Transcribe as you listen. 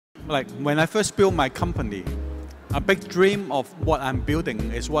Like when I first built my company, a big dream of what I'm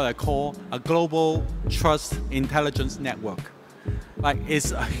building is what I call a global trust intelligence network. Like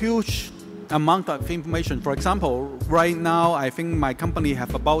it's a huge amount of information. For example, right now I think my company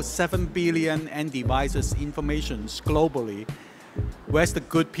have about 7 billion end devices information globally. Where's the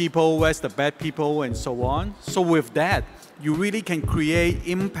good people, where's the bad people, and so on. So with that, you really can create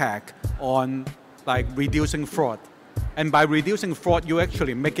impact on like reducing fraud. And by reducing fraud, you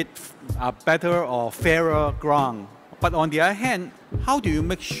actually make it a better or fairer ground. But on the other hand, how do you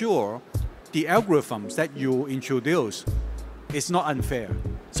make sure the algorithms that you introduce is not unfair?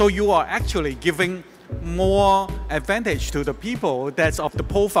 So you are actually giving more advantage to the people that's of the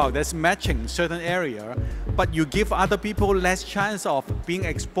profile that's matching certain area, but you give other people less chance of being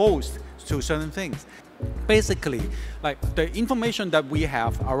exposed to certain things. Basically, like the information that we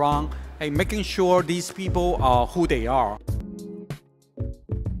have around making sure these people are who they are.